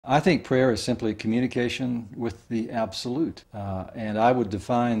I think prayer is simply communication with the absolute. And I would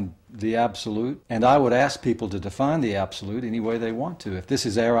define the absolute, and I would ask people to define the absolute any way they want to. If this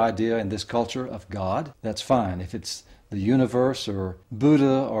is our idea in this culture of God, that's fine. If it's the universe or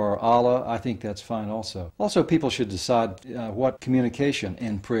Buddha or Allah, I think that's fine also. Also, people should decide what communication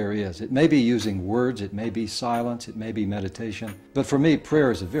in prayer is. It may be using words, it may be silence, it may be meditation, but for me,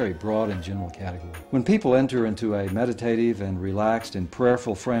 prayer is a very broad and general category. When people enter into a meditative and relaxed and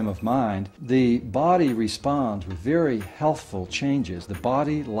prayerful frame of mind, the body responds with very healthful changes. The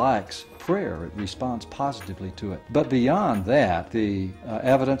body likes prayer. It responds positively to it. But beyond that, the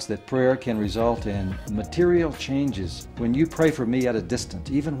evidence that prayer can result in material changes when you pray for me at a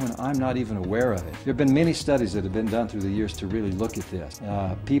distance, even when I'm not even aware of it. There have been many studies that have been done through the years to really look at this.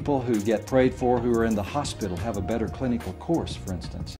 People who get prayed for who are in the hospital have a better clinical course, for instance.